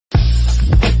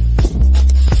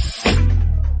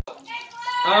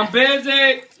I'm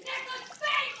busy.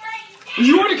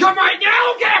 You want to come right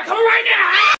now? Okay, I'm coming right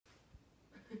now.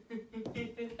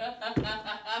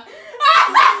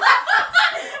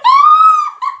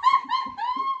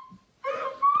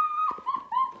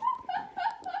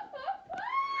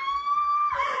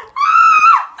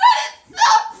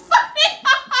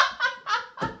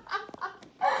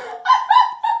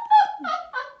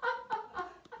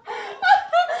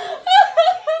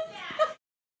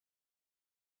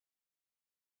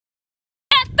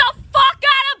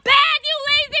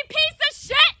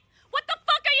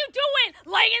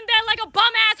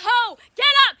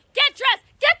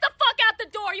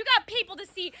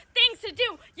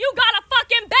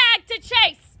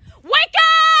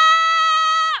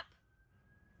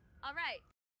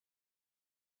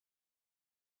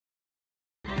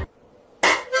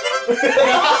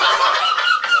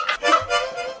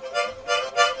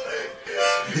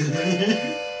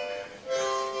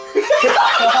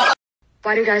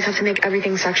 Why do guys have to make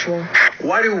everything sexual?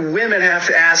 Why do women have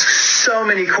to ask so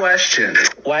many questions?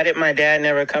 Why did my dad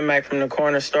never come back from the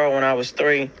corner store when I was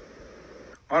 3?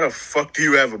 Why the fuck do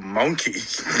you have a monkey? Do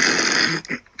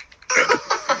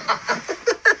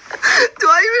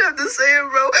I even have to say it,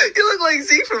 bro? You look like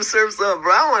Zeke from Surf's Up,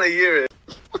 bro. I want to hear it.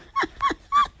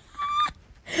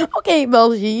 Okay,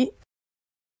 Belgie.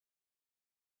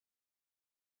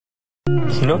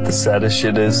 You know what the saddest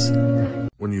shit is?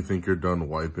 When you think you're done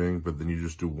wiping, but then you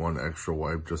just do one extra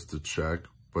wipe just to check,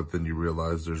 but then you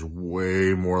realize there's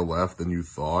way more left than you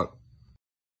thought.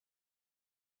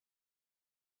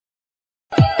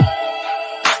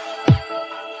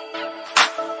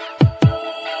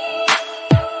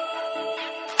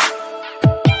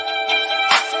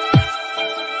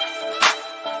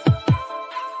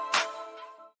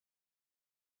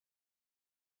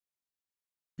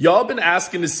 Y'all been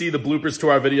asking to see the bloopers to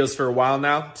our videos for a while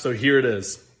now, so here it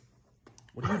is.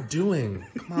 What are you doing?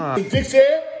 Come on. Dixie,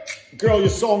 girl, your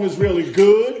song is really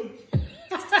good.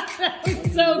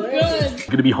 So good. I'm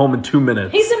gonna be home in 2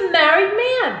 minutes. He's a married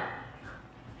man.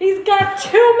 He's got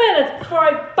 2 minutes before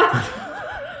I bust.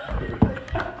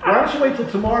 Why don't you wait till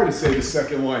tomorrow to say the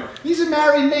second line? He's a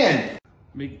married man.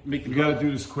 You gotta do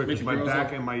this quick because my back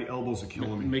up. and my elbows are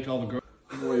killing me. Make all the girls.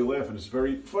 I don't know why you're laughing. It's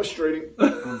very frustrating.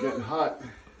 I'm getting hot.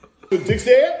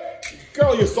 Dixie,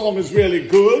 girl, your song is really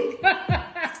good.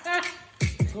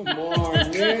 Come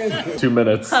on, man. 2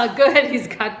 minutes. Good. He's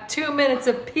got 2 minutes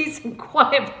of peace and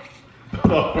quiet.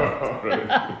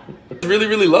 I really,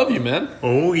 really love you, man.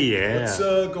 Oh, yeah. What's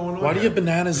going on? Why do you have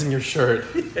bananas in your shirt?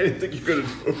 I didn't think you could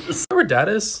have noticed. You know where Dad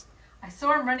is? I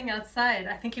saw him running outside.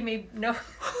 I think he may know.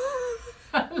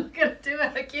 I'm gonna do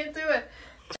it. I can't do it.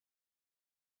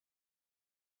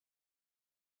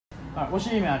 Alright, what's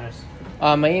your email address?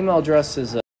 My email address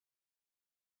is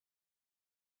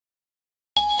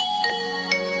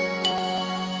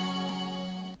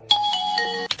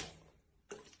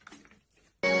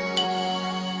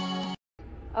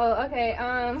Oh, okay,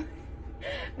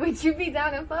 would you be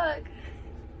down to fuck?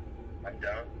 I'm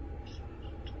down.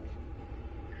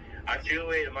 Actually,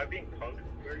 wait, am I being punked?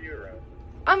 Where are you around?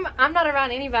 I'm not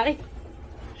around anybody.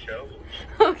 Show?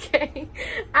 Okay.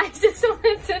 I just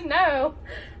wanted to know.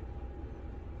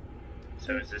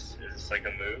 So is this like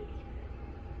a move?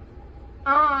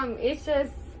 It's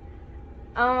just,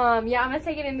 yeah, I'm gonna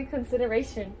take it into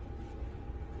consideration.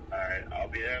 Alright, I'll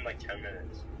be there in like 10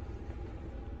 minutes.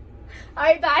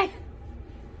 Alright, bye.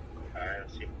 Alright, I'll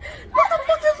see you. What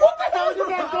the hell you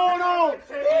got going on?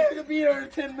 He's gonna be here in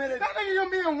 10 minutes. That nigga gonna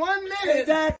be in 1 minute.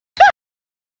 Dad.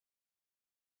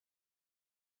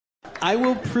 I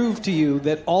will prove to you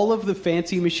that all of the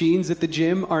fancy machines at the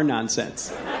gym are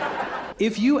nonsense.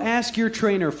 If you ask your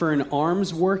trainer for an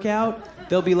arms workout,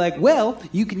 they'll be like, well,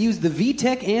 you can use the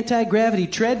VTech anti-gravity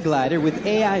tread glider with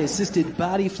AI-assisted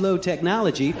body flow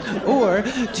technology, or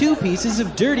 2 pieces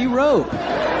of dirty rope.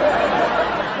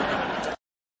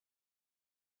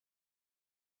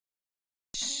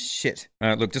 Shit.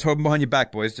 Look, just hold them behind your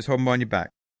back, boys. Just hold them behind your back.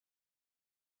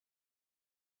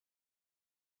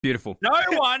 Beautiful. No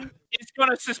one is going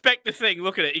to suspect the thing.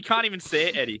 Look at it. You can't even see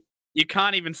it, Eddie. You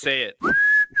can't even see it.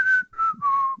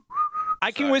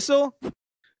 I can whistle.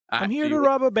 I'm here to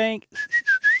rob a bank.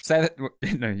 Say that.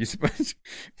 No, you're supposed.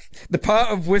 The part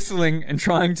of whistling and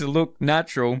trying to look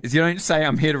natural is you don't say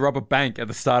 "I'm here to rob a bank" at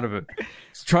the start of it.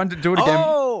 So trying to do it again.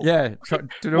 Oh! Yeah. Try to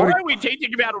do Why it. are we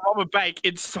teaching about a rob a bank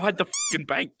inside the fucking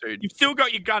bank, dude? You've still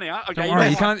got your gun out. Okay, Don't worry,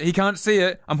 he can't see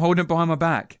it. I'm holding it behind my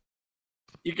back.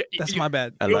 That's my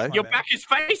bad. Your back is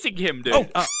facing him, dude.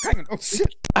 Oh, hang on. Oh,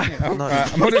 shit. I'm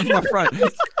holding it from my front.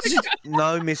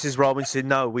 No, Mrs. Robinson,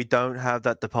 no, we don't have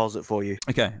that deposit for you.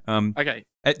 Okay. Okay.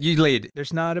 You lead.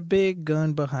 There's not a big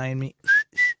gun behind me.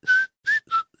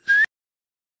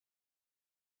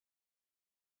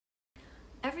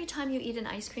 time you eat an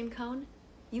ice cream cone,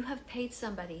 you have paid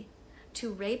somebody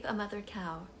to rape a mother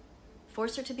cow,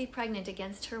 force her to be pregnant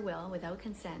against her will without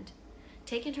consent,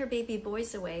 taken her baby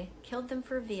boys away, killed them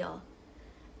for veal,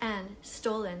 and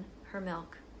stolen her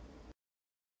milk.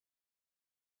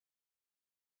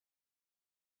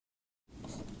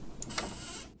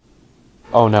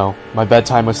 Oh no, my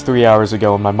bedtime was 3 hours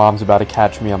ago and my mom's about to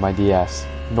catch me on my DS.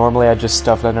 Normally I just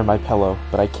stuff it under my pillow,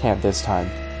 but I can't this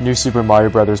time. New Super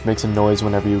Mario Bros. Makes a noise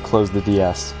whenever you close the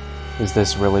DS. Is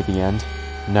this really the end?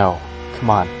 No. Come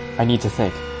on, I need to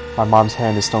think. My mom's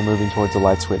hand is still moving towards the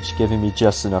light switch, giving me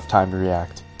just enough time to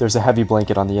react. There's a heavy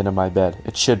blanket on the end of my bed.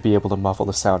 It should be able to muffle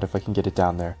the sound if I can get it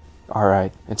down there.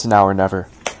 Alright, it's now or never.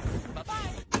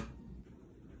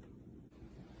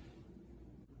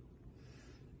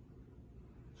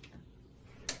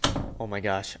 Oh my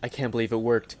gosh, I can't believe it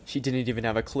worked. She didn't even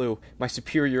have a clue. My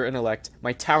superior intellect,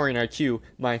 my towering IQ,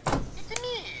 my... It's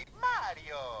me,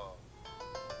 Mario.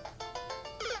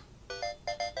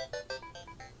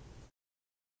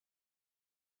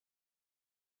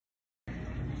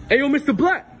 Hey, yo, Mr.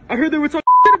 Black, I heard they were talking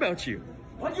shit about you.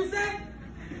 What'd you say?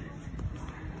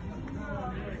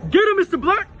 Get him, Mr.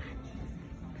 Black!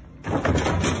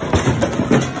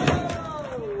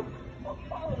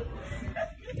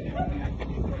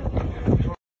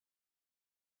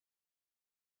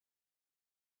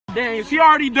 Dang, she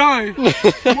already done.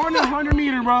 More than 100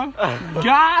 meter, bro.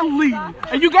 Golly.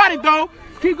 And you got it, though.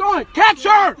 Keep going. Catch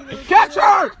her! Catch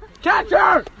her! Catch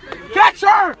her! Catch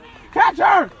her! Catch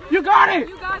her! You got it!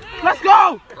 Let's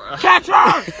go! Catch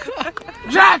her!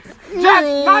 Jets!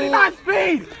 99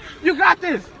 speed! You got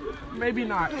this! Maybe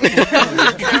not.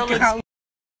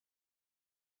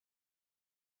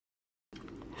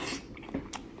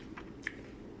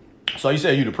 So you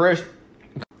said you depressed?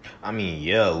 I mean,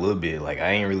 yeah, a little bit. Like,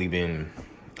 I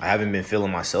haven't been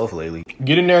feeling myself lately.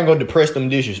 Get in there and go depress them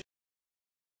dishes.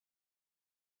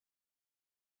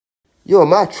 Yo,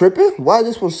 am I tripping? Why is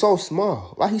this one so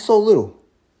small? Why he so little?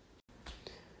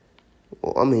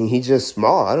 Well, I mean, he's just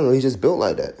small. I don't know. He's just built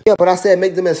like that. Yeah, but I said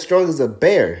make them as strong as a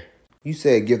bear. You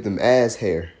said give them ass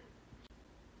hair.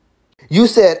 You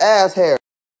said ass hair.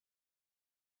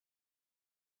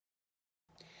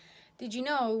 Did you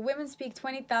know women speak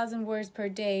 20,000 words per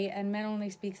day and men only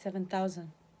speak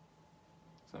 7,000?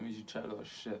 So that means you chat a lot of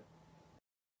shit.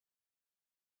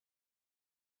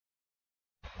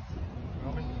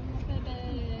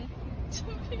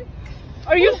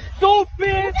 Are you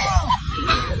stupid?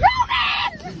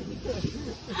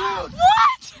 What?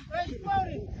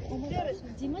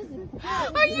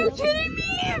 Are you kidding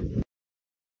me?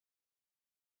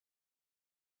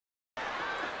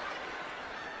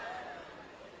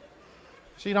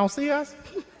 She don't see us?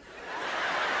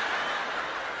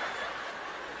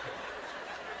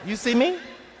 You see me?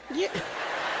 Yeah.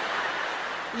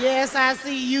 Yes, I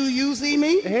see you. You see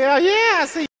me? Hell yeah, I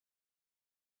see.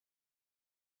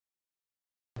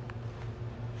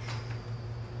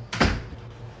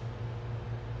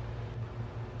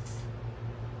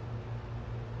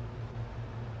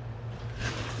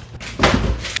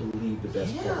 Believe the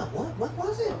best Yeah, part. what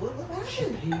was it? What happened? She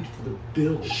paid for the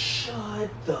bill. Shut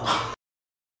the...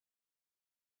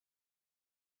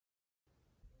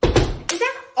 Is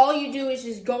that all you do is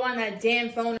just go on that damn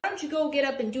phone? Why don't you go get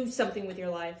up and do something with your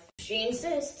life? She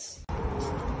insists.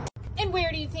 And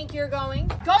where do you think you're going?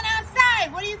 Going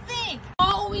outside. What do you think?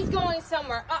 Always going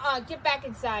somewhere. Get back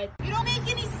inside. You don't make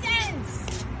any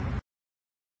sense.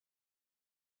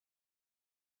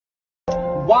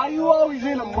 Why you always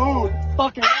in a mood?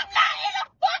 Fucking. I'm not in a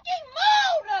fucking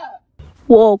mood!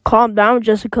 Whoa, calm down,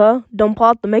 Jessica. Don't pull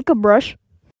out the makeup brush.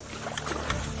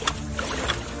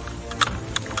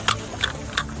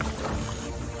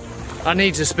 I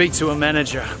need to speak to a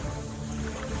manager.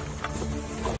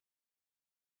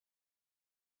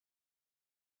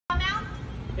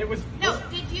 It was. No,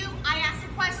 did you? I asked a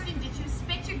question. Did you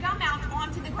spit your gum out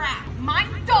onto the grass? My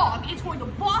dog is going to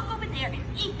walk over there and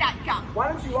eat that gum. Why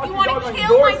don't you walk You your want dog to on kill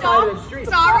your my side dog? of the street?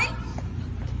 Sorry?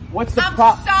 What's the I'm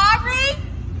problem? sorry?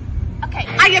 Okay,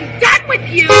 I am done with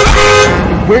you!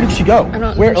 Where did she go? I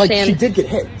don't Where, like, understand. she did get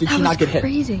hit. Did That she not was get hit?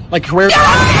 crazy. Like, where?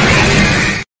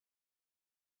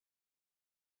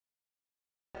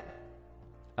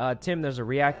 Tim, there's a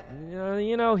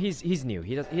you know, he's new.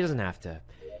 He doesn't have to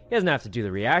do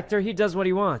the reactor. He does what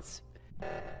he wants.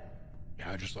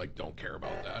 Yeah, I just, like, don't care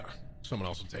about that. Someone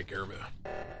else will take care of it.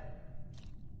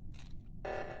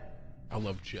 I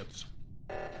love chips.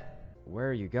 Where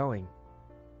are you going?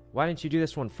 Why didn't you do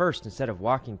this one first instead of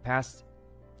walking past?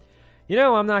 You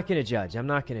know, I'm not gonna judge.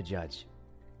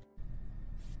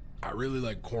 I really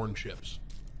like corn chips.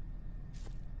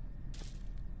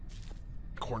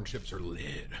 Corn chips are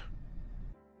lit.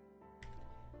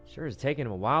 Sure is taking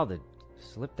him a while to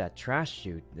slip that trash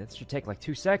chute. That should take like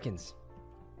 2 seconds.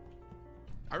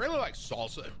 I really like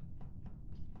salsa.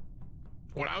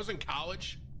 When I was in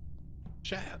college,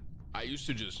 Chad, I used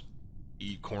to just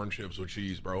eat corn chips with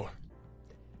cheese, bro.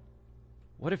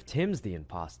 What if Tim's the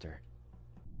imposter?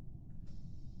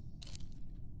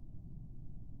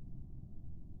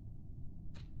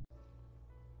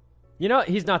 You know,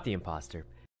 he's not the imposter.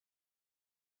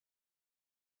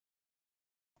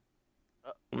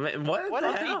 What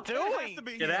is he doing?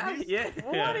 Get out! Yeah.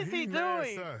 What is he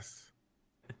doing?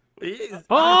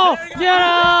 Oh, get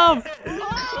him!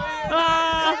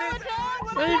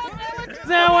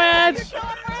 Sandwich!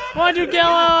 Why'd you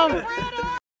kill him?